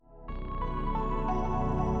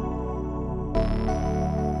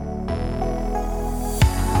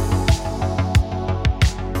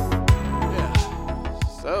Yeah.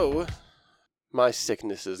 So, my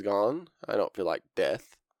sickness is gone. I don't feel like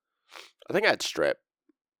death. I think I had strep.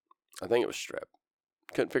 I think it was strep.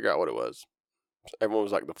 Couldn't figure out what it was. Everyone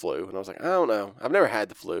was like the flu, and I was like, I don't know. I've never had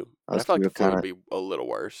the flu, but I feel like the flu would be a little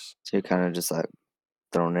worse. So you're kind of just like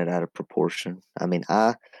throwing it out of proportion. I mean,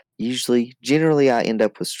 generally, I end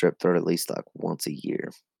up with strep throat at least like once a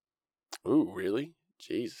year. Ooh, really?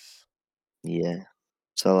 Jesus. Yeah.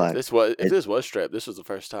 So like, if this was strep, this was the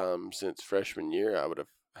first time since freshman year I would have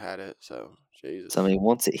had it. So Jesus. So I mean,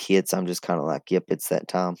 once it hits, I'm just kind of like, yep, it's that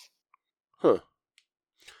time. Huh.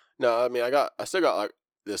 No, I mean, I still got like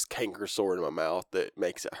this canker sore in my mouth that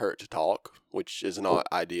makes it hurt to talk, which is not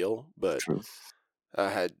ideal. But True. I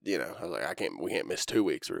had, I was like, we can't miss 2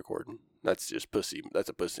 weeks of recording. That's just pussy. That's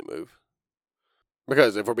a pussy move.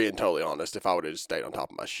 Because if we're being totally honest, if I would have just stayed on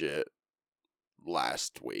top of my shit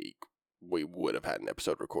last week, we would have had an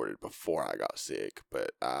episode recorded before I got sick.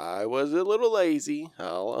 But I was a little lazy.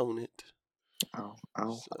 I'll own it.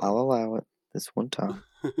 I'll allow it this one time.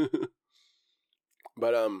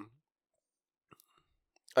 But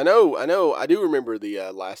I know. I do remember the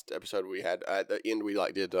last episode we had. At the end, we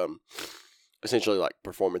did essentially like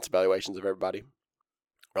performance evaluations of everybody,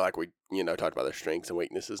 or like we talked about their strengths and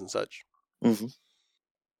weaknesses and such. Mm-hmm.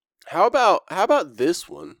 How about this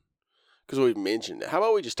one? Because we've mentioned it. How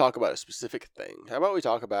about we just talk about a specific thing? How about we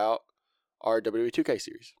talk about our WWE 2K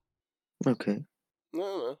series? Okay.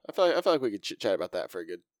 No. I feel like we could chat about that for a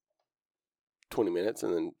good 20 minutes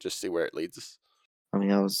and then just see where it leads us. I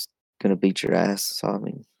mean, I was gonna beat your ass, so I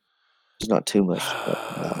mean, there's not too much.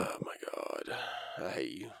 Oh my God, I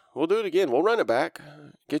hate you. We'll do it again. We'll run it back.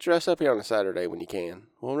 Get your ass up here on a Saturday when you can.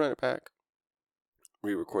 We'll run it back.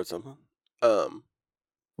 Re-record something. Fucking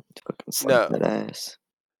slap that ass.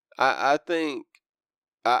 I think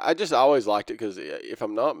I just always liked it because if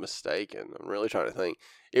I'm not mistaken, I'm really trying to think.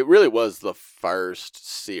 It really was the first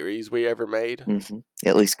series we ever made. Mm-hmm.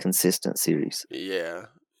 At least consistent series. Yeah.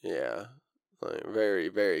 Like very,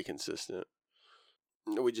 very consistent.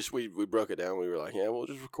 We broke it down. We were like, yeah, we'll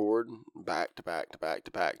just record back to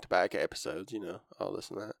back episodes, all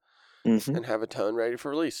this and that, and have a ton ready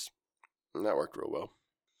for release. And that worked real well.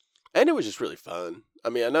 And it was just really fun. I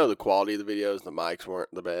mean, I know the quality of the videos, the mics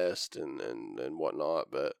weren't the best and whatnot,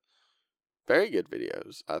 but very good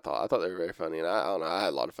videos. I thought they were very funny, and I don't know, I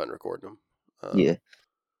had a lot of fun recording them. Yeah,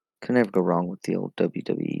 can never go wrong with the old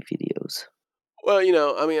WWE videos. Well,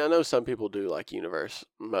 I mean, I know some people do like universe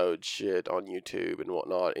mode shit on YouTube and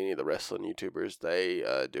whatnot. Any of the wrestling YouTubers, they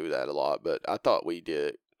do that a lot. But I thought we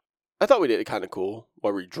did it kind of cool,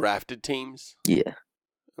 where we drafted teams. Yeah,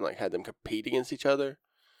 and like had them compete against each other.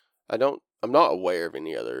 I'm not aware of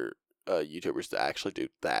any other YouTubers that actually do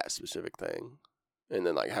that specific thing, and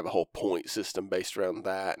then like have a whole point system based around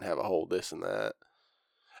that, and have a whole this and that.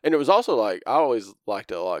 And it was also like I always liked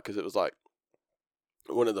it a lot because it was like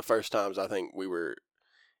one of the first times I think we were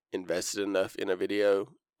invested enough in a video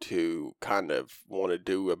to kind of want to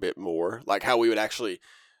do a bit more, like how we would actually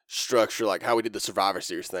structure, like how we did the Survivor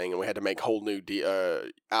Series thing, and we had to make whole new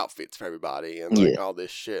outfits for everybody, and like all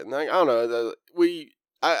this shit. And like, I don't know,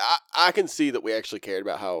 I can see that we actually cared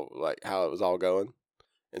about how it was all going,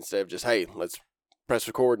 instead of just, hey, let's press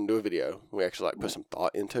record and do a video. We actually like put some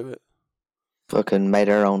thought into it. Fucking made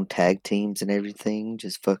our own tag teams and everything.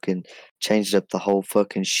 Just fucking changed up the whole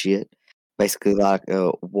fucking shit. Basically like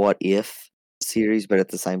a what if series, but at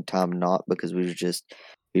the same time not, because we were just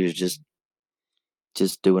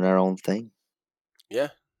doing our own thing. Yeah.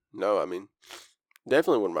 No, I mean,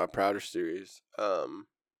 definitely one of my prouder series.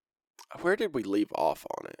 Where did we leave off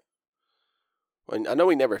on it? I know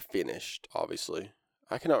we never finished, obviously.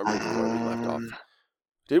 I cannot remember where we left off.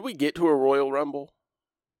 Did we get to a Royal Rumble?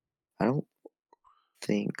 I don't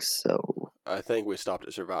think so. I think we stopped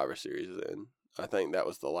at Survivor Series then. I think that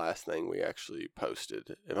was the last thing we actually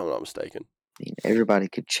posted, if I'm not mistaken. I mean, everybody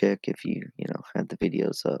could check if you had the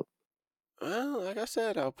videos up. Well, like I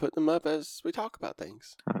said, I'll put them up as we talk about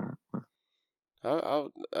things.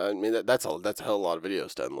 I mean, that's a hell of a lot of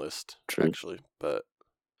videos to unlist, actually. But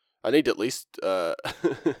I need to at least do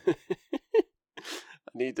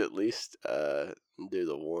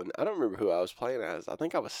the one. I don't remember who I was playing as. I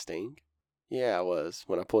think I was Sting. Yeah, I was,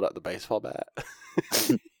 when I pulled out the baseball bat.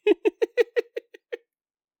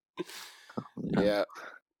 Yeah,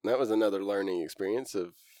 that was another learning experience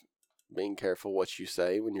of being careful what you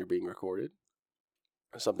say when you're being recorded.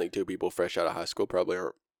 Something two people fresh out of high school probably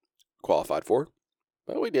aren't qualified for,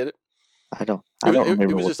 but we did it. I don't remember.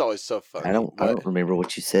 It was just always so fun. I don't remember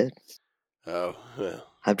what you said. Oh, well.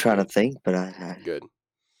 I'm trying to think, but I good.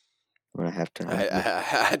 I'm gonna have I, to. I, I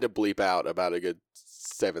had to bleep out about a good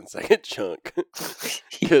 7-second chunk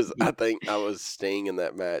because I think I was Sting in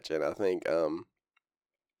that match, and I think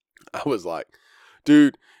I was like,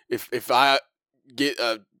 dude, if I get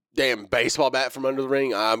a damn baseball bat from under the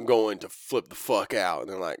ring, I'm going to flip the fuck out.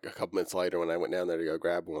 And then like a couple minutes later, when I went down there to go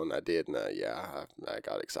grab one, I did, and I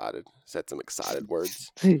got excited. Said some excited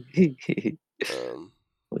words. We Um,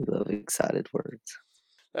 love excited words.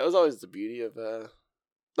 that was always the beauty of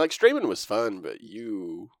like streaming was fun, but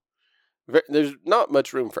there's not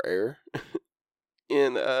much room for error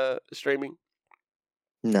in streaming.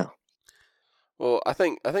 No. Well, I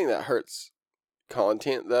think that hurts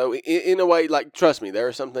content though. In a way, like trust me, there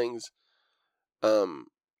are some things um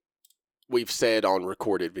we've said on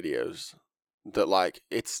recorded videos that like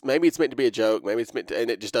maybe it's meant to be a joke, maybe it's meant to, and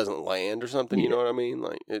it just doesn't land or something. You Yeah. know what I mean?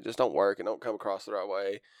 Like it just don't work. It don't come across the right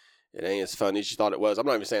way. It ain't as funny as you thought it was. I'm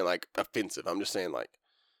not even saying like offensive. I'm just saying like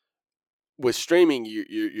with streaming,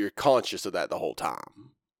 you're conscious of that the whole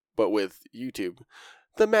time. But with YouTube,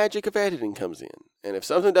 the magic of editing comes in, and if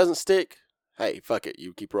something doesn't stick, hey, fuck it,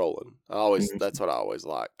 you keep rolling. That's what I always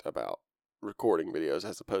liked about recording videos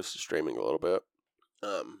as opposed to streaming a little bit.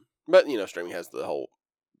 But streaming has the whole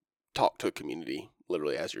talk to a community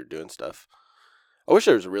literally as you're doing stuff. I wish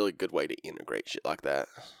there was a really good way to integrate shit like that.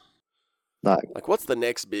 Like what's the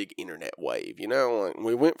next big internet wave? Like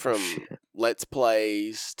we went from Let's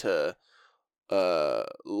Plays to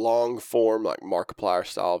long form like Markiplier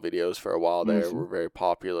style videos for a while there were very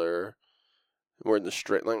popular. We're in the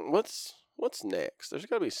straight like what's next? There's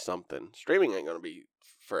gotta be something. Streaming ain't gonna be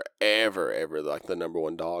forever ever like the number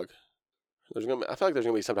one dog. I feel like there's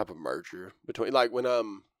gonna be some type of merger between like when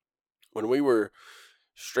we were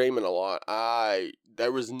streaming a lot,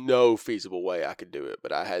 there was no feasible way I could do it,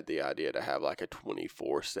 but I had the idea to have like a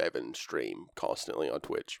 24/7 stream constantly on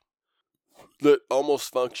Twitch that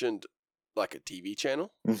almost functioned like a TV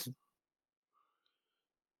channel.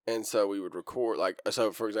 And so we would record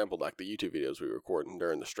so for example, like the YouTube videos we were recording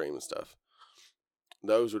during the stream and stuff,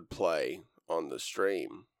 those would play on the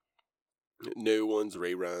stream. New ones,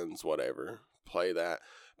 reruns, whatever. Play that.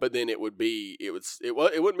 But then it wouldn't be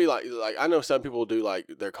like I know some people do like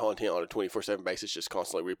their content on a 24/7 basis, just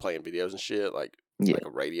constantly replaying videos and shit, like a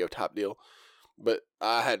radio type deal. But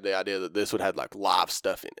I had the idea that this would have like live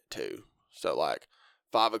stuff in it too. So like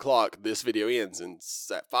 5:00, this video ends, and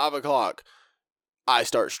at 5:00, I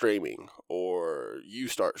start streaming, or you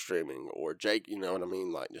start streaming, or Jake. You know what I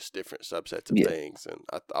mean? Like just different subsets of things. And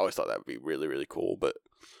I always thought that would be really, really cool, but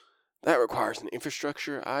that requires an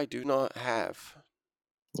infrastructure I do not have.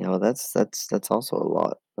 Well, that's also a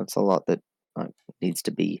lot. That's a lot that needs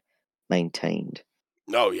to be maintained.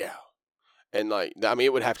 Oh yeah, and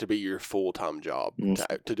it would have to be your full-time job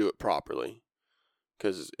to do it properly.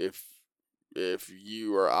 Because if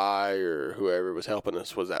you or I or whoever was helping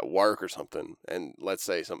us was at work or something, and let's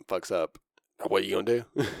say something fucks up, what are you gonna do?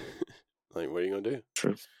 What are you gonna do?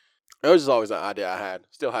 True. It was just always an idea I had.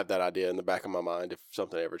 Still have that idea in the back of my mind if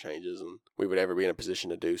something ever changes and we would ever be in a position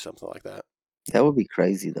to do something like that. That would be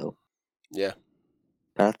crazy, though. Yeah.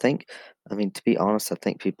 But to be honest, I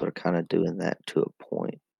think people are kind of doing that to a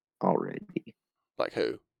point already. Like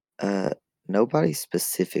who? Nobody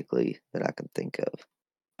specifically that I can think of.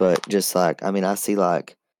 But just I see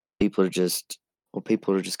people are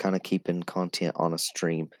just kind of keeping content on a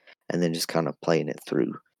stream and then just kind of playing it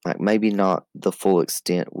through. Like maybe not the full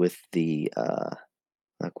extent with the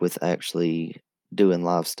with actually doing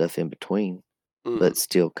live stuff in between, but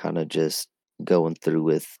still kind of just going through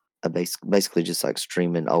with basically just like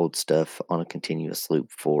streaming old stuff on a continuous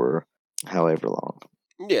loop for however long.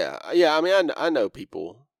 Yeah. I know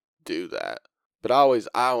people do that, but I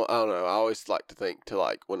don't know. I always like to think to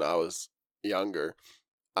like when I was younger,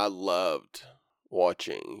 I loved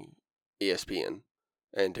watching ESPN,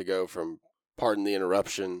 and to go from Pardon the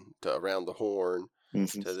Interruption to Around the Horn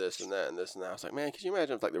to this and that and this and that. I was like, man, could you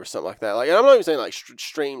imagine if like there was something like that? Like, and I'm not even saying like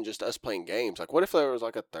stream just us playing games. Like, what if there was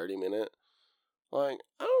like a 30-minute, like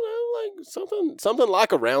I don't know, like something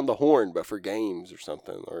like Around the Horn, but for games or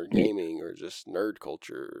something, or gaming, or just nerd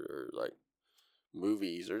culture, or like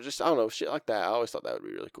movies, or just I don't know, shit like that. I always thought that would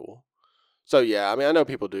be really cool. So yeah, I know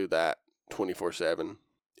people do that 24/7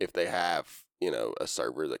 if they have a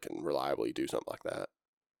server that can reliably do something like that.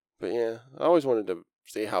 But yeah, I always wanted to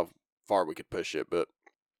see how far we could push it. But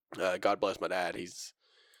God bless my dad.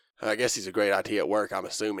 I guess he's a great IT at work, I'm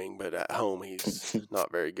assuming, but at home he's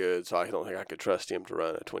not very good. So I don't think I could trust him to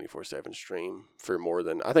run a 24/7 stream for more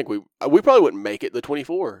than I think we probably wouldn't make it the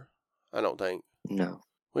 24. I don't think. No.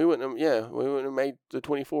 We wouldn't have. Yeah, we wouldn't have made the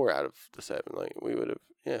 24 out of the 7. Like we would have.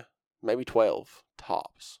 Yeah, maybe 12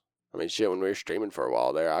 tops. I mean, shit, when we were streaming for a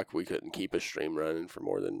while there, we couldn't keep a stream running for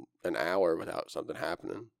more than an hour without something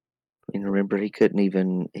happening. And remember, he couldn't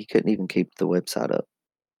even keep the website up.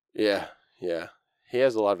 Yeah, yeah. He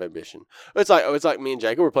has a lot of ambition. It's like me and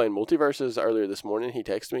Jacob were playing multiverses earlier this morning. He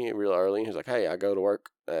texted me real early. He was like, "Hey, I go to work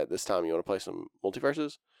at this time. You want to play some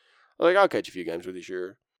multiverses?" I'm like, "I'll catch a few games with you,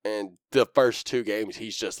 sure." And the first 2 games,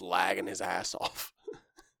 he's just lagging his ass off.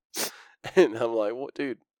 And I'm like, "What,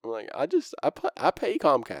 dude?" I'm like, I pay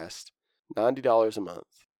Comcast $90 a month,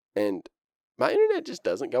 and my internet just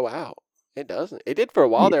doesn't go out. It doesn't. It did for a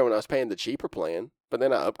while Yeah. there when I was paying the cheaper plan, but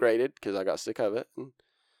then I upgraded because I got sick of it. And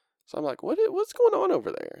so I'm like, what's going on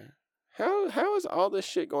over there? How is all this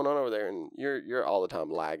shit going on over there? And you're all the time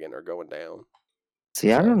lagging or going down.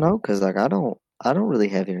 See, I don't So know, cause like I don't really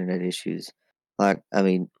have internet issues. Like, I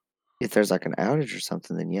mean, if there's like an outage or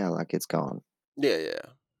something, then yeah, like it's gone. yeah.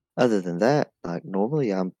 Other than that, like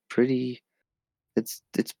normally I'm pretty. It's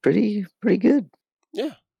pretty good.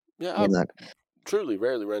 Yeah. I Yeah, I mean, like truly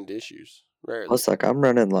rarely run into issues. Rarely. plus like I'm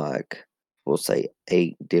running like we'll say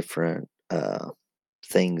 8 different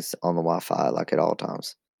things on the Wi-Fi like at all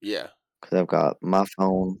times. Yeah. Cause I've got my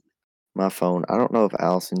phone. I don't know if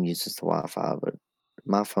Allison uses the Wi-Fi, but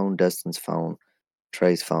my phone, Dustin's phone,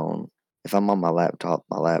 Trey's phone. If I'm on my laptop,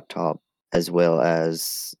 as well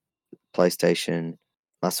as PlayStation,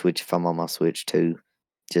 my Switch. If I'm on my Switch too,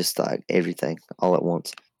 just like everything all at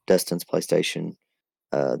once. Dustin's PlayStation,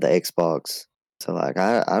 the Xbox. So like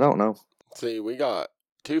I don't know. See, we got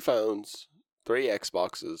 2 phones, 3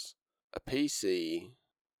 Xboxes, a PC.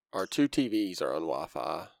 Our 2 TVs are on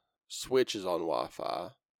Wi-Fi. Switch is on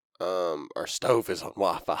Wi-Fi. Our stove is on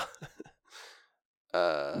Wi-Fi.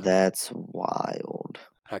 uh, That's wild.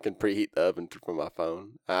 I can preheat the oven from my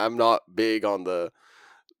phone. I'm not big on the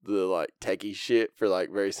like techie shit for like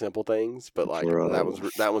very simple things, but like Bro, that one's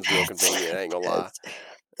real that's convenient. I ain't gonna lie. that's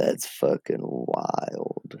that's fucking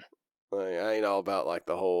wild. Like, I ain't all about like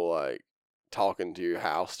the whole like talking to your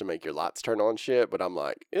house to make your lights turn on shit, but I'm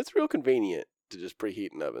like, it's real convenient to just preheat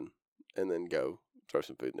an oven and then go throw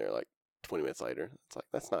some food in there like 20 minutes later. It's like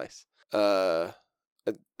that's nice. Uh,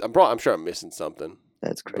 I'm sure I'm missing something,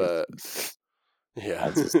 That's crazy. but yeah,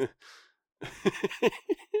 I just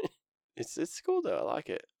it's cool though. I like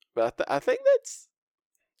it, but I think that's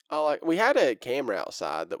I like. We had a camera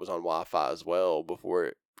outside that was on Wi-Fi as well before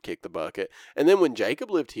it kicked the bucket, and then when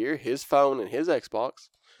Jacob lived here, his phone and his Xbox,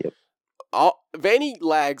 yep. Vanny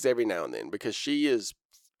lags every now and then because she is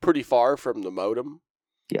pretty far from the modem.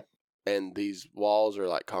 Yeah. And these walls are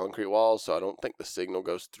like concrete walls, so I don't think the signal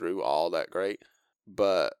goes through all that great.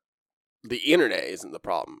 But the internet isn't the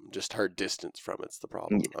problem; just her distance from it's the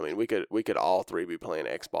problem. Yeah. I mean, we could all 3 be playing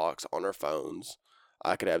Xbox on our phones.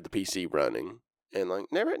 I could have the PC running, and like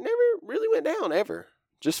never really went down ever.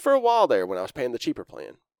 Just for a while there when I was paying the cheaper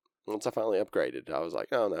plan. Once I finally upgraded, I was like,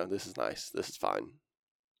 oh no, this is nice. This is fine.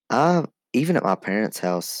 I even at my parents'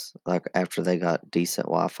 house, like after they got decent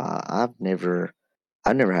Wi-Fi, I've never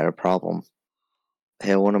had a problem.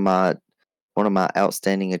 Hell, one of my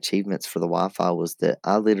outstanding achievements for the Wi-Fi was that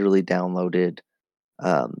I literally downloaded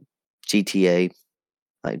um, GTA,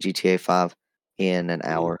 like GTA 5, in an Mm-hmm.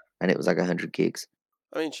 hour, and it was like 100 gigs.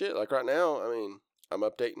 I mean, shit. Like right now, I mean, I'm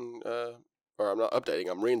updating, or I'm not updating.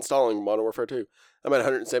 I'm reinstalling Modern Warfare 2. I'm at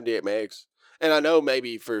 178 megs, and I know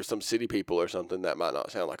maybe for some city people or something that might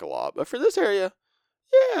not sound like a lot, but for this area,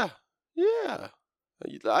 yeah, yeah.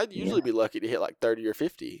 I'd Yeah, usually be lucky to hit like 30 or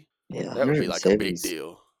 50. yeah, That would be like a big 170's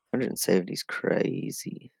deal. 170's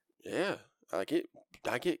crazy. Yeah, I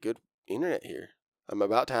get good internet here. I'm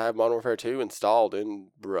about to have Modern Warfare 2 installed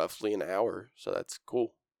in roughly an hour, so that's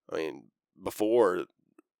cool. I mean, before,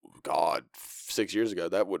 God, 6 years ago,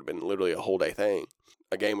 that would have been literally a whole day thing.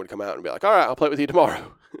 A game would come out and be like, all right, I'll play with you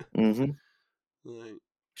tomorrow. Mm-hmm. Like,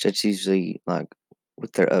 That's usually like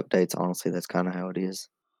with their updates. Honestly, that's kind of how it is.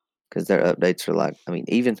 Because their updates are like, I mean,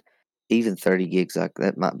 even 30 gigs like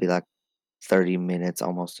that might be like 30 minutes,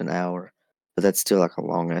 almost an hour, but that's still like a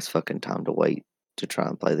long ass fucking time to wait to try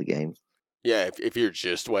and play the game. yeah, if you're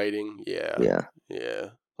just waiting, yeah, Yeah, yeah.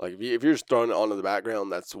 Like if you're just throwing it on in the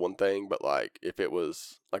background, that's one thing. But like if it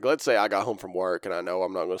was like, let's say I got home from work and I know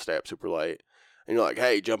I'm not going to stay up super late, and you're like,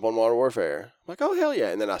 hey, jump on Modern Warfare. I'm like, oh hell yeah,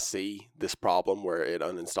 and then I see this problem where it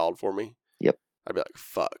uninstalled for me. yep. I'd be like,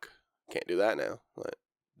 fuck, can't do that now. Like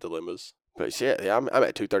dilemmas. But shit, yeah, I'm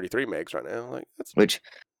at 233 megs right now. Like that's Which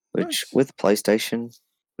nice. with PlayStation,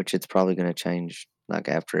 which it's probably going to change like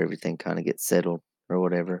after everything kind of gets settled or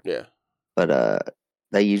whatever. Yeah. But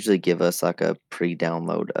they usually give us like a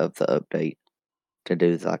pre-download of the update to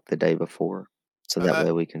do like the day before, so that I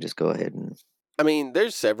way we can just go ahead and I mean,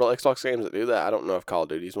 there's several Xbox games that do that. I don't know if Call of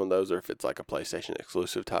Duty's one of those or if it's like a PlayStation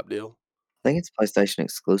exclusive type deal. I think it's PlayStation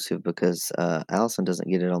exclusive because Allison doesn't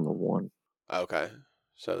get it on the one, Okay.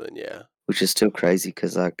 So then, yeah. which is still crazy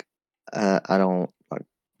because like I don't like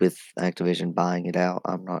with Activision buying it out.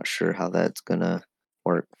 I'm not sure how that's gonna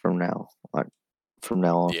work from now, like from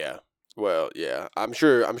now on. Yeah. Well, yeah. I'm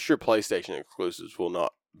sure PlayStation exclusives will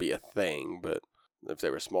not be a thing, but if they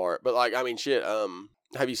were smart. But like, I mean, shit,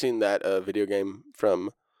 have you seen that video game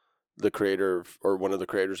from the creator or one of the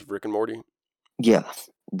creators of Rick and Morty? Yeah,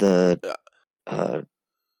 the Uh, uh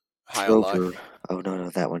High on Trover. Life. Oh no,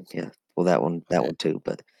 that one. Yeah, well that Okay. one too.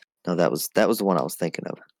 But no, that was the one I was thinking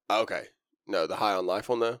of. Okay. No, the High on Life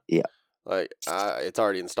one though. Yeah, Like, it's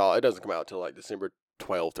already installed. It doesn't come out till like December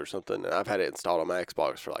 12th or something, and I've had it installed on my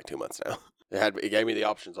Xbox for like 2 months now. It gave me the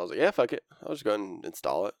options. I was like, yeah, fuck it. I'll just go ahead and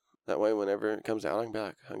install it. That way, whenever it comes out, I can be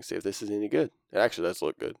like, I can see if this is any good. It actually does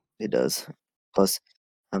look good. it does. Plus,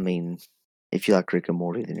 I mean, if you like Rick and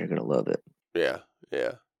Morty, then you're gonna love it. Yeah,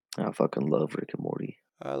 yeah. I fucking love Rick and Morty.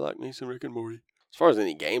 I like me some Rick and Morty. As far as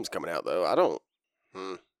any games coming out, though, I don't.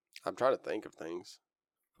 I'm trying to think of things,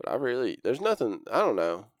 but there's nothing. I don't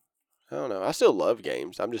know. I still love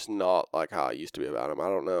games. I'm just not like how I used to be about them. I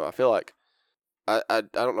don't know. I feel like I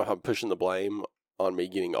don't know if I'm pushing the blame on me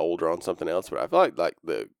getting older on something else, but I feel like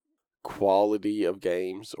the quality of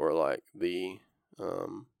games or like the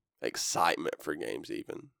excitement for games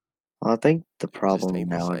even Well, I think the it just problem ain't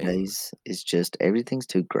the same. nowadays is just everything's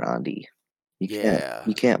too grindy. You can't Yeah,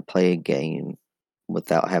 you can't play a game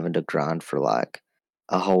without having to grind for like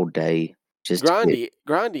a whole day just to get.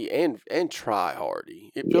 grindy and try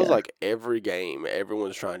hardy. It feels Yeah, like every game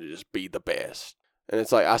everyone's trying to just be the best, and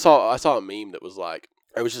it's like I saw a meme that was like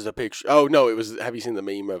it was just a picture. Oh no, it was. Have you seen the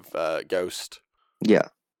meme of Ghost? yeah.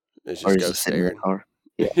 It's Or just is he Ghost sitting in the staring. car?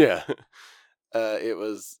 Yeah, Yeah.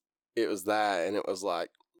 It was that, and it was like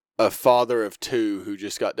a father of two who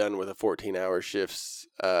just got done with a 14-hour shifts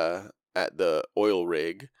at the oil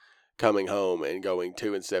rig, coming home and going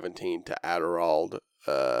 2 and 17 to Adderall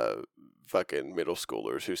fucking middle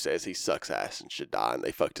schoolers who says he sucks ass and should die, and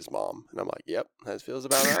they fucked his mom. And I'm like, yep, that feels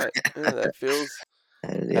about right. Yeah, that feels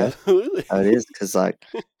yeah. absolutely. It is because like,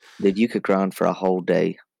 dude, you could grind for a whole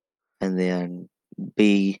day and then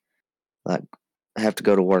be like have to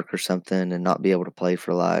go to work or something and not be able to play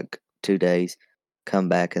for like 2 days, come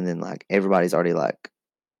back and then like everybody's already like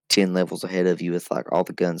 10 levels ahead of you with like all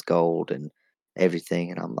the guns gold and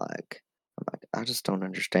everything. And I'm like, I just don't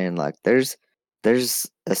understand. Like there's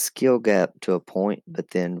a skill gap to a point, but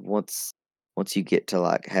then once you get to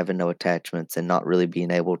like having no attachments and not really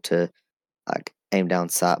being able to like aim down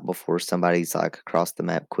sight before somebody's like across the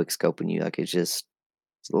map quick scoping you, like it's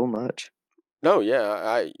a little much. No,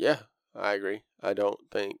 I agree. I don't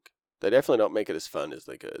think they definitely don't make it as fun as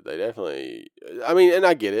they could. They definitely, I mean, and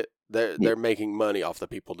I get it. They're Yeah, they're making money off the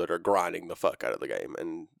people that are grinding the fuck out of the game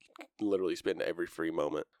and literally spend every free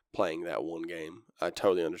moment playing that one game. I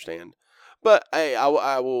totally understand, but hey, I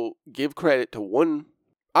will give credit to one.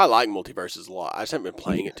 I like multiverses a lot. I just haven't been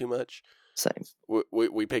playing yeah, it too much. same.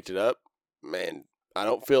 We picked it up, man. I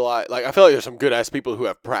don't feel like I feel like there's some good ass people who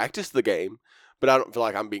have practiced the game, but I don't feel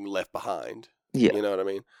like I'm being left behind. Yeah, You know what I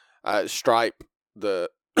mean? Stripe the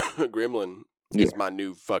Gremlin yeah. is my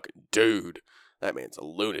new fucking dude. That man's a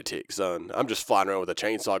lunatic, son. I'm just flying around with a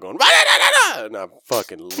chainsaw going, and I'm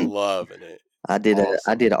fucking loving it. I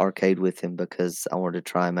Awesome. did an arcade with him because I wanted to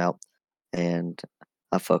try him out, and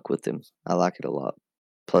I fuck with him. I like it a lot.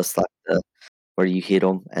 Plus, like the where you hit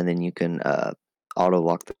him and then you can auto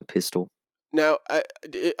lock the pistol. Now,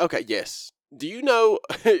 okay, yes. Do you know?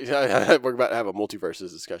 We're about to have a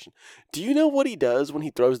multiverses discussion. Do you know what he does when he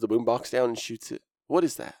throws the boombox down and shoots it? What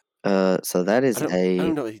is that? So that I is don't. I a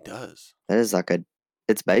don't know what he does. that is like a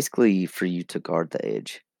it's basically for you to guard the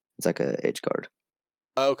edge. It's like a edge guard.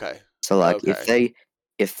 Okay. So like Okay.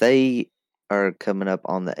 if they are coming up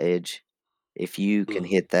on the edge, if you can Mm.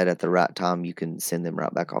 hit that at the right time, you can send them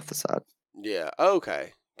right back off the side. Yeah.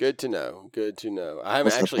 Okay. Good to know. Good to know. I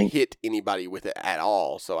haven't Plus, actually hit anybody with it at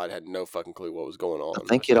all, so I had no fucking clue what was going I on.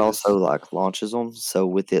 think it I also just, like launches them. So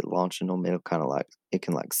with it launching them, it'll kind of like it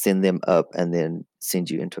can like send them up and then send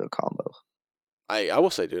you into a combo. I will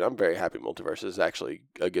say, dude, I'm very happy Multiverse is actually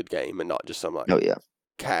a good game and not just some like Oh yeah,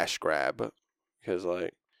 cash grab. Because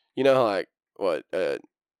like, you know, how, like what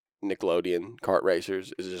Nickelodeon Kart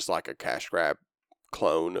Racers is just like a cash grab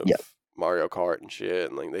clone yeah. of Mario Kart and shit,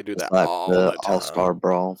 and like they do It's that like all the the All Star time.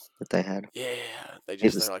 Brawl that they had. Yeah, It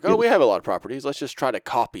they're was like, it oh, we was. have a lot of properties. Let's just try to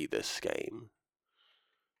copy this game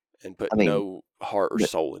and put I mean, no heart or but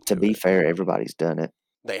soul to into be it. fair, everybody's done it.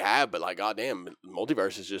 They have, but like, goddamn,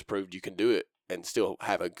 Multiverse has just proved you can do it and still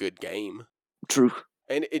have a good game. True.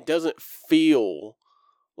 And it doesn't feel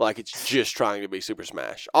like it's just trying to be Super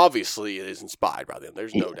Smash. Obviously, it is inspired by them.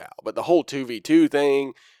 There's Yeah. no doubt. But the whole 2v2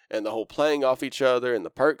 thing and the whole playing off each other and the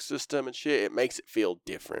perk system and shit, it makes it feel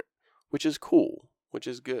different, which is cool, which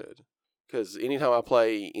is good. Because anytime I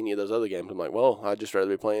play any of those other games, I'm like, well, I'd just rather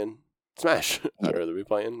be playing Smash. I'd Yeah. rather be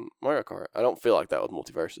playing Mario Kart. I don't feel like that with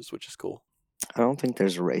Multiverses, which is cool. I don't think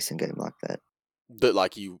there's a racing game like that. That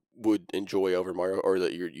like you would enjoy over Mario, or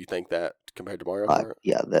that you think that compared to Mario Kart.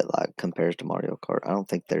 That like compares to Mario Kart. I don't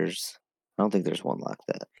think there's one like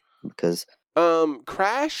that because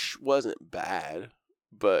Crash wasn't bad,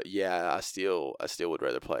 but yeah, I still would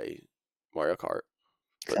rather play Mario Kart.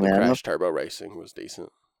 But I the mean Crash Turbo Racing was decent.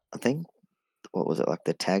 I think what was it like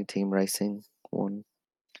the tag team racing one?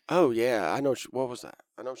 Oh yeah, I know. What was that?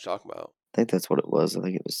 I know what you're talking about. I think that's what it was. I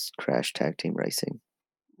think it was Crash Tag Team Racing.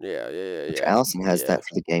 Which Yeah. Allison has Yeah. that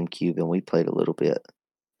for the GameCube, and we played a little bit.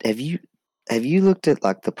 Have you looked at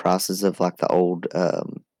like the prices of like the old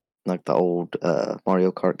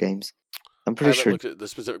Mario Kart games? I'm I pretty haven't sure looked at the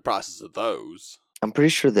specific prices of those.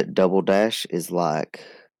 that Double Dash is like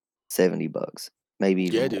 $70, maybe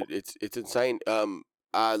even Yeah, more. dude, it's insane.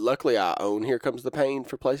 Luckily I own Here Comes the Pain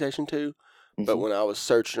for PlayStation 2. But Hmm. when I was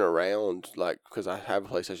searching around, like, because I have a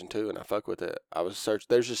PlayStation 2 and I fuck with it, I was searching.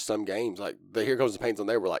 There's just some games like the Here Comes the Pains on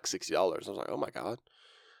there were like $60. I was like, oh my god.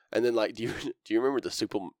 And then like, do you do you remember the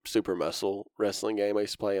Super Muscle wrestling game I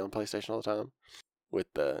used to play on PlayStation all the time? With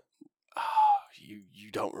the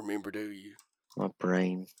you don't remember, do you? My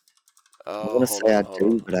brain. I Oh, want to hold say on, I hold do,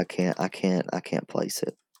 on. but I can't. I can't place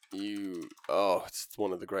it. It's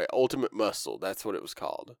one of the great Ultimate Muscle. That's what it was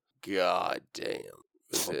called. God damn,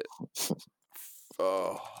 was it?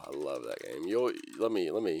 Oh, I love that game. Let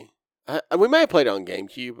me. We may have played it on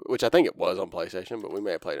GameCube, which I think it was on PlayStation, but we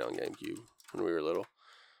may have played it on GameCube when we were little.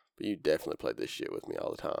 But you definitely played this shit with me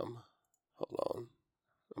all the time. Hold on,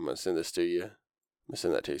 I'm gonna send this to you. I'm gonna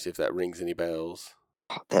send that to you. See if that rings any bells.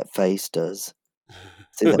 That face does.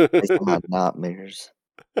 See that face in my nightmares.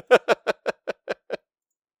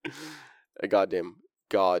 A goddamn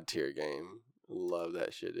god tier game. Love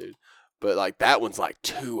that shit, dude. But like that one's like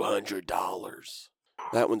 $200.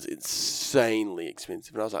 That one's insanely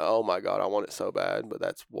expensive. And I was like, oh my god, I want it so bad, but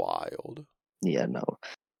that's wild. Yeah, no,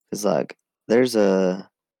 it's like there's a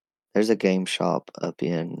game shop up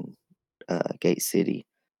in Gate City,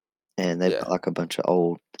 and they've Yeah. got like a bunch of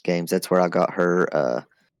old games. That's where I got her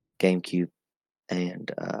GameCube,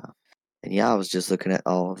 and yeah, I was just looking at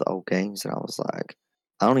all of the old games, and I was like,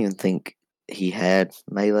 I don't even think he had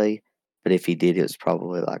Melee, but if he did, it was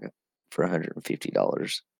probably like for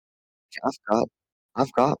 $150. I've got,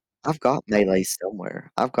 I've got, I've got Melee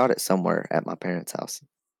somewhere. I've got it somewhere at my parents' house.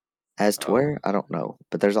 As to Oh, where, I don't know,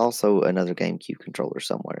 but there's also another GameCube controller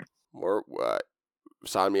somewhere.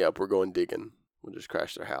 sign me up. We're going digging. We'll just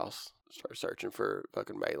crash their house. Start searching for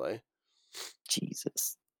fucking Melee.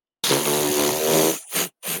 Jesus.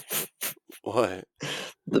 What?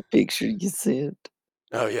 The picture you sent.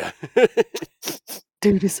 Oh yeah,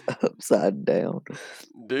 Dude is upside down.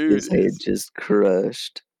 dude, His head just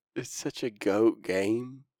crushed. it's such a goat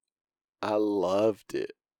game. I loved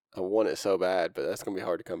it. I want it so bad, but that's gonna be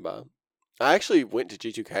hard to come by. I actually went to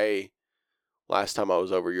G2K last time I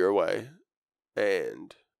was over your way,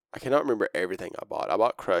 and I cannot remember everything I bought. I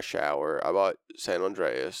bought Crush Hour. I bought San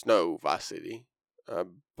Andreas. No, Vice City. I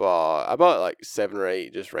bought like 7 or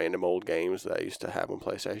 8 just random old games that I used to have on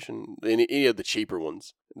PlayStation. Any of the cheaper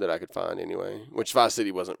ones that I could find anyway. Which Vice City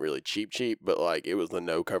wasn't really cheap, but like it was the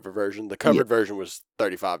no cover version. The Yeah. covered version was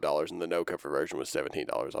 $35 and the no cover version was $17.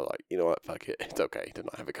 I was like, you know what, fuck it. It's okay to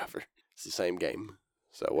not have a cover. It's the same game.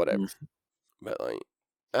 So whatever. But like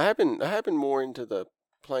I have been more into the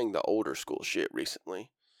playing the older school shit recently.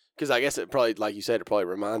 Because I guess it probably, like you said, it probably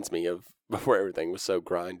reminds me of before everything was so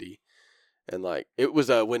grindy. And like it was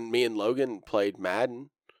when me and Logan played Madden.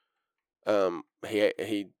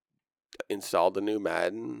 He installed the new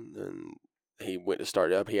Madden and he went to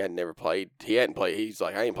start it up. He hadn't never played. He hadn't played. He's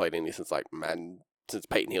like, I ain't played any since like Madden since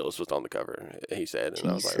Peyton Hillis was on the cover. He said, and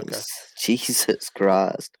I was like, okay. Jesus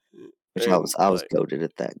Christ. Which And I was like, goated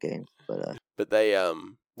at that game, but but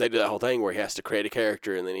they do that whole thing where he has to create a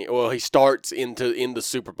character and then he starts in the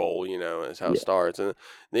Super Bowl, you know, is how it yeah, starts, and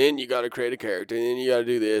then you got to create a character and then you got to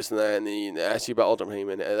do this and that, and then he asks you about Ultimate Team,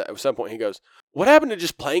 and at some point he goes, "What happened to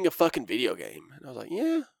just playing a fucking video game?" And I was like,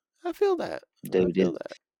 "Yeah, I feel that. I dude, feel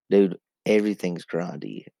that." dude, everything's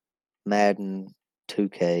grindy. Madden,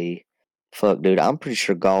 2K, fuck, dude, I'm pretty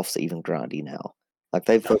sure golf's even grindy now. Like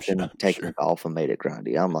they've I'm fucking taken sure. golf and made it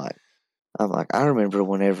grindy. I remember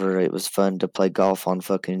whenever it was fun to play golf on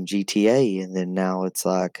fucking GTA, and then now it's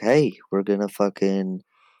like, hey, we're gonna fucking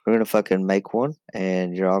we're gonna fucking make one,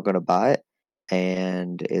 and you're all gonna buy it,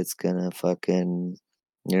 and it's gonna fucking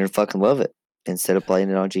you're gonna fucking love it instead of playing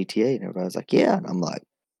it on GTA. And everybody was like, yeah, and I'm like.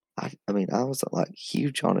 I mean, I wasn't like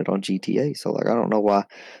huge on it on GTA, so like I don't know why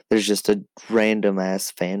there's just a random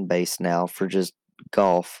ass fan base now for just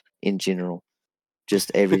golf in general,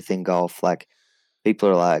 just everything golf. Like people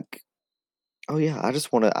are like, "Oh yeah, I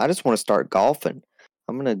just want to start golfing.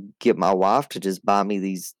 I'm gonna get my wife to just buy me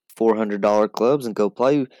these $400 clubs and go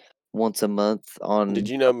play once a month on Did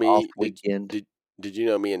you an know off me? weekend." Did you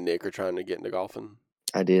know me and Nick are trying to get into golfing?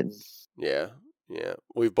 I did. Yeah, yeah.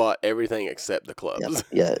 We've bought everything except the Yeah, clubs.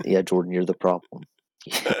 yeah, Jordan, you're the problem.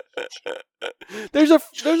 There's a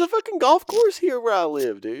fucking golf course here where I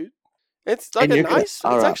live, dude. It's like And a you're gonna nice.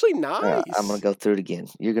 all It's right. actually All right, I'm gonna nice. go through it again.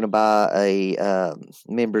 You're gonna buy a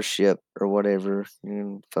membership or whatever. You're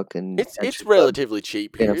gonna fucking It's country club. relatively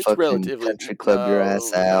cheap You're here. gonna It's fucking relatively country club your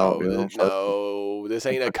ass no, out. no, You're gonna fucking, no. This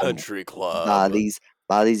gonna ain't a fucking country buy club.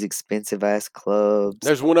 these expensive ass clubs.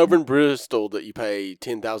 There's one over in Bristol that you pay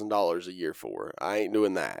 $10,000 a year for. I ain't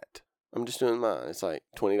doing that. I'm just doing mine. It's like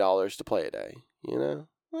 $20 to play a day. You know,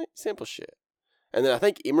 like simple shit. And then I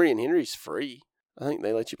think Emory and Henry's free. I think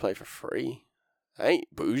they let you play for free. I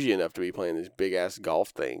ain't bougie enough to be playing these big ass golf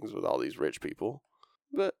things with all these rich people,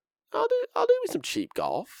 but I'll do me some cheap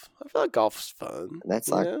golf. I feel like golf's fun. And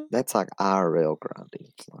You know. that's like IRL grinding.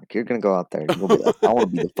 It's like you're gonna go out there and you're gonna be like, I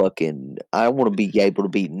want to be able to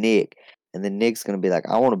beat Nick, and then Nick's gonna be like,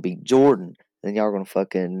 I want to beat Jordan. Then y'all gonna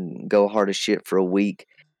fucking go hard as shit for a week,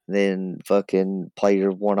 then fucking play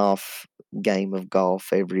your one-off game of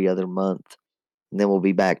golf every other month, and then we'll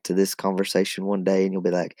be back to this conversation one day, and you'll be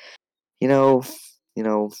like, you know,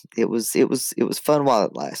 it was fun while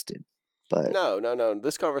it lasted, but No, no, no.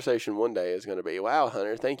 This conversation one day is going to be, wow,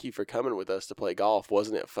 Hunter, thank you for coming with us to play golf.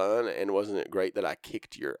 Wasn't it fun? And wasn't it great that I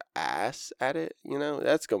kicked your ass at it? You know,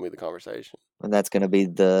 that's going to be the conversation. and that's gonna be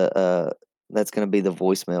the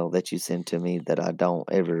voicemail that you send to me that I don't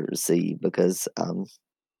ever see because I'm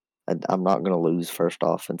not gonna lose first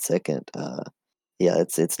off, and second, yeah,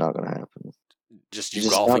 it's not gonna happen. Just You're you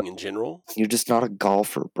just not golfing in general? you're just not a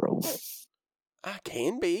golfer, bro. I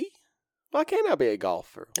can be. Why can't I be a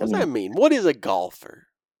golfer? I What does mean, that mean? What is a golfer?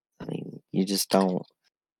 you just don't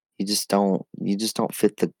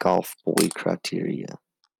fit the golf boy criteria.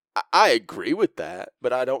 I agree with that,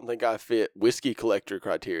 but I don't think I fit whiskey collector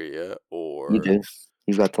criteria You or do.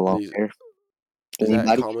 You've got the long these. hair. Is that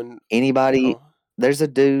Anybody, common? anybody. Oh, There's a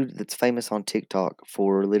dude that's famous on TikTok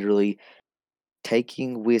for literally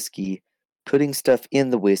taking whiskey, putting stuff in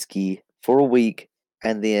the whiskey for a week,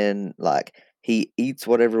 and then like he eats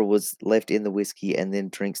whatever was left in the whiskey and then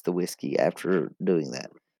drinks the whiskey after doing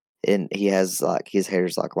that. And he has like his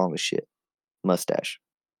hair's like long as shit. Mustache.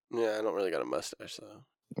 yeah, I don't really got a mustache though.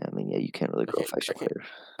 Yeah, I mean, yeah, you can't really I grow can't. I facial can't.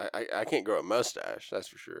 hair. I can't grow a mustache. That's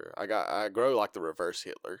for sure. I grow like the reverse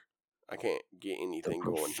Hitler. I can't get The anything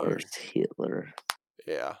going reverse here. Hitler.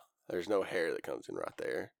 Yeah, there's no hair that comes in right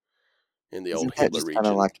there in the old Hitler region.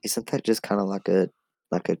 Isn't that just kind of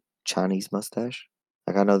like a Chinese mustache?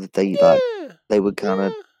 Like I know that they like Yeah, they would kind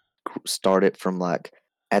of yeah, start it from like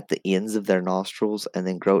at the ends of their nostrils and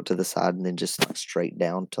then grow it to the side and then just like straight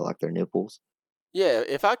down to like their nipples. yeah.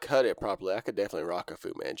 If I cut it properly, I could definitely rock a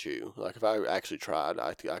Fu Manchu. Like if I actually tried,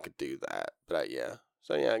 I could do that. But yeah,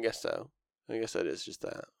 so yeah, I guess so. I guess that is just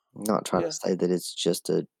that. I'm not trying to Yeah, say that it's just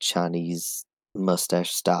a Chinese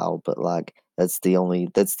mustache style, but like that's the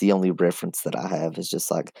only reference that I have is just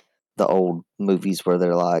like the old movies where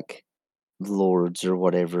they're like lords or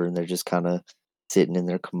whatever and they're just kind of sitting in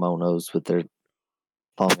their kimonos with their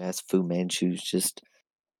long ass Fu Manchus just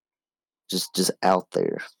out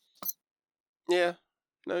there. yeah.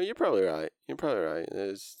 No, you're probably right. You're probably right.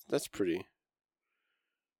 That's pretty.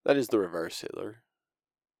 That is the reverse Hitler.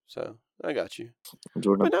 So I got you.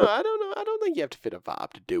 Jordan, But no, I don't know. I don't think you have to fit a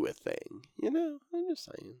vibe to do a thing. You know, I'm just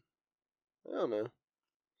saying. I don't know.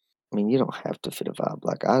 I mean, you don't have to fit a vibe.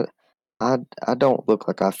 Like I I don't look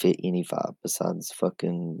like I fit any vibe besides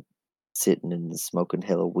fucking sitting and smoking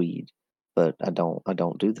hella weed. But I don't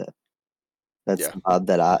do that. That's Yeah. the vibe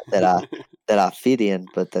that I fit in,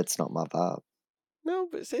 but that's not my vibe. No,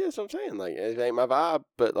 but see, that's what I'm saying. Like, it ain't my vibe,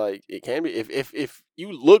 but like, it can be. If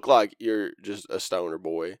you look like you're just a stoner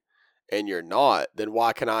boy, and you're not, then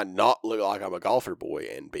why can I not look like I'm a golfer boy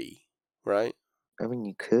and be right? I mean,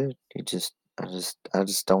 you could. I just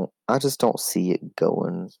don't see it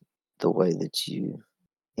going the way that you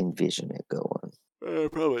envision it going.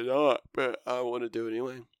 Probably not, but I want to do it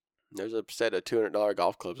anyway. There's a set of $200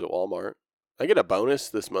 golf clubs at Walmart. I get a bonus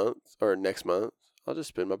this month or next month. I'll just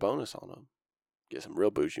spend my bonus on them. Get some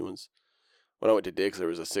real bougie ones. when I went to Dick's, there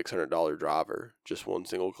was a $600 driver, just one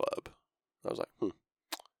single club. I was like,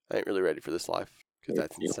 I ain't really ready for this life because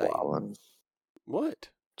that's You're insane. wildin'. What?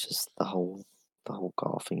 Just the whole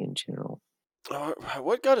golfing in general.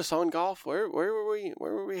 What got us on golf? Where were we?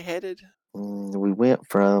 Where were we headed? We went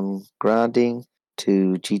from grinding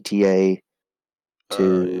to GTA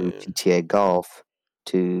to Yeah. GTA Golf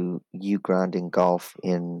to you grinding golf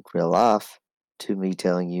in real life to me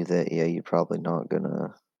telling you that yeah, you're probably not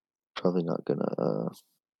gonna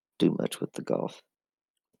do much with the golf.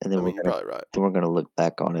 And I then mean, you're probably right. we're gonna look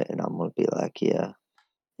back on it and I'm gonna be like, yeah,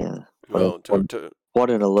 yeah. Well, What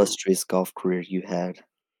an illustrious golf career you had.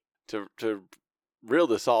 to reel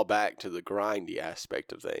this all back to the grindy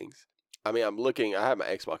aspect of things. I mean, I have my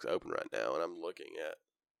Xbox open right now, and I'm looking at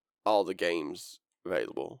all the games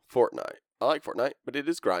available. Fortnite. I like Fortnite, but it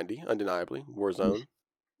is grindy, undeniably. Warzone,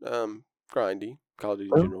 grindy. Call of Duty in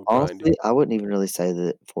Well, general, grindy. honestly, I wouldn't even really say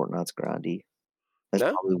that Fortnite's grindy. That's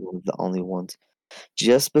No, probably one of the only ones.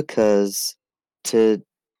 Just because to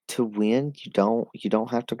win, you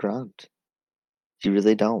don't have to grind. You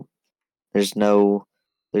really don't. There's no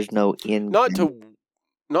end not game. to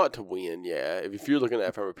not to win. Yeah, if you're looking at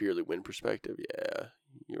it from a purely win perspective, yeah,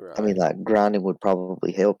 you're I mean, right. like grinding would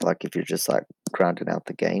probably help, like if you're just like grinding out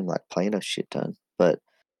the game, like playing a shit ton. But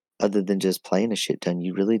other than just playing a shit ton,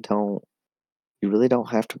 you really don't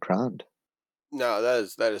have to grind. No,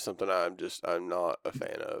 that is something I'm not a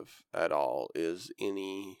fan of at all. Is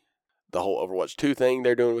the whole Overwatch 2 thing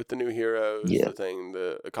they're doing with the new heroes, Yeah, the thing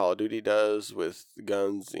the Call of Duty does with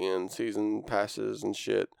guns and season passes and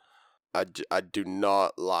shit. I do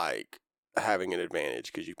not like having an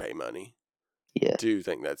advantage because you pay money. yeah. Do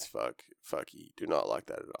think that's fucky. Do not like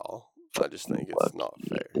that at all. I Fuck just you, think it's fuck not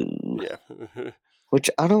fair. you. Yeah. Which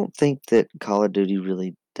I don't think that Call of Duty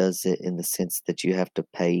really does it in the sense that you have to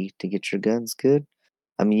pay to get your guns good.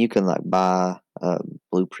 I mean, you can like buy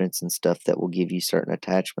blueprints and stuff that will give you certain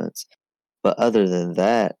attachments, but other than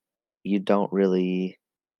that, you don't really.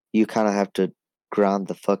 You kind of have to grind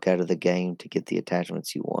the fuck out of the game to get the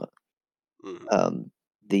attachments you want. Mhm.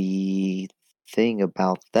 The thing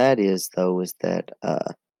about that is, though, is that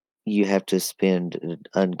you have to spend an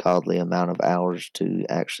ungodly amount of hours to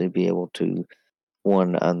actually be able to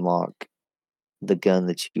one unlock the gun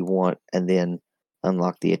that you want and then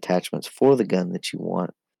unlock the attachments for the gun that you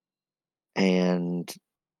want. And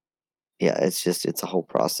yeah, it's a whole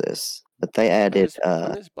process. But they added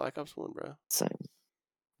I miss Black Ops 1, bro. same.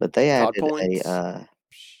 But they COD added points.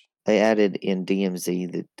 Psh, in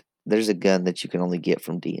DMZ that there's a gun that you can only get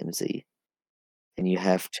from DMZ, and you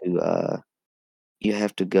have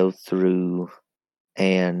to go through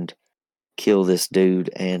and kill this dude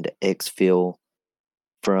and exfil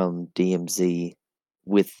from DMZ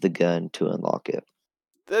with the gun to unlock it.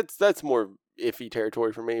 that's more iffy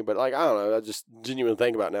territory for me. But like I don't know, I just genuinely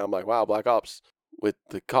think about it now. I'm like, wow, Black Ops with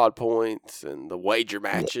the COD points and the wager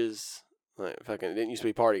Yeah, matches. Like fucking, it didn't used to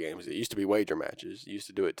be party games. It used to be wager matches. You used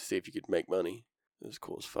to do it to see if you could make money. It was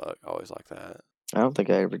cool as fuck. I always like that. I don't think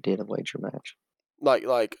I ever did a wager match.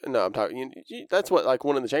 Like no, I'm talking. That's what like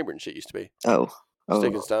One in the Chamber and shit used to be. Oh, Stick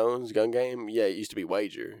and oh, Stones gun game. Yeah, it used to be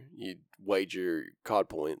wager. You'd wager COD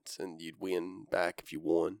points and you'd win back if you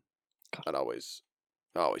won. I'd always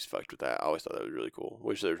I always fucked with that. I always thought that was really cool.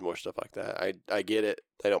 Wish there was more stuff like that. I get it.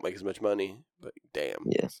 They don't make as much money, but damn,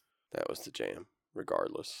 yeah. that was the jam.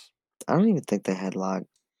 Regardless, I don't even think they had like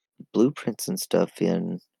blueprints and stuff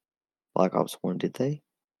in Black Ops 1, did they?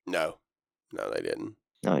 no, no, they didn't.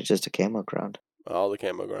 No, it's just a camo grind. All the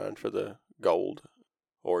camo grind for the gold,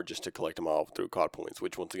 or just to collect them all through COD points,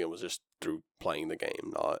 which once again was just through playing the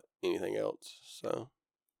game, not anything else. So,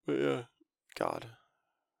 but yeah, God,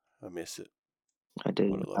 I miss it. I What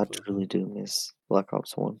do. a I lovely. truly do miss Black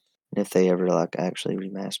Ops 1. And if they ever like actually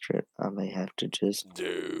remaster it, I may have to just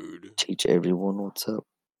Dude. teach everyone what's up,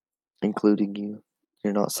 including you.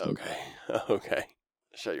 You're not safe. Okay. Okay.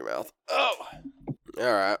 Shut your mouth. Oh.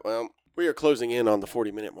 All right. Well, we are closing in on the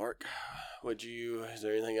 40-minute mark. Is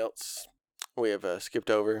there anything else we have skipped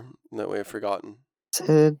over that we have forgotten?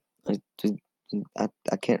 Said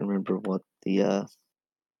I can't remember what the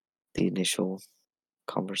initial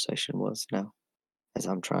conversation was now, as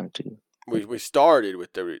I'm trying to think. We started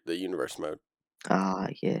with the universe mode, Ah,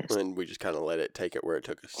 yes. and we just kind of let it take it where it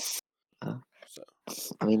took us. Uh, So,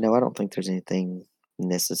 I mean, no, I don't think there's anything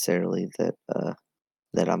necessarily that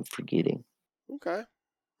I'm forgetting. okay.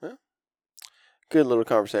 Well, good little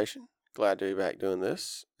conversation. Glad to be back doing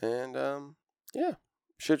this. And yeah.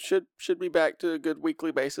 Should be back to a good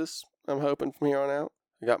weekly basis. I'm hoping from here on out.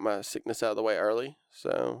 I got my sickness out of the way early,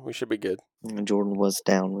 so we should be good. Jordan was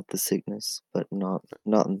down with the sickness, but not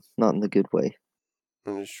in the good way.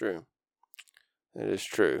 And it's true. That is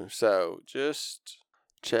true. So just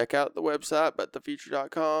check out the website,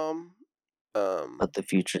 butthefuture.com. YouTube.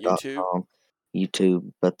 Butthefuture.com,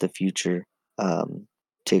 YouTube, But the Future,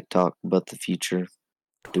 TikTok, But the Future.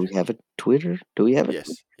 Do we have a Twitter? Do we have a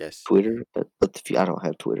Yes. Twitter? I don't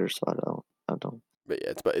have Twitter, so I don't. But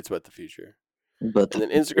yeah, it's But the Future. But And the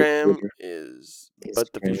then Future Instagram Twitter. is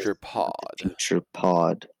But the Instagram is Future But Pod. the Future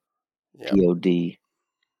Pod. Yep. POD.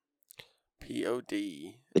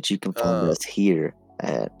 POD. But you can find us here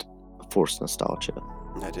at Force Nostalgia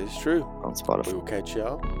That is true. on Spotify. We will catch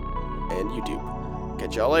y'all and YouTube.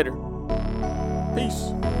 Catch y'all later.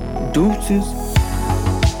 Peace. Deuces.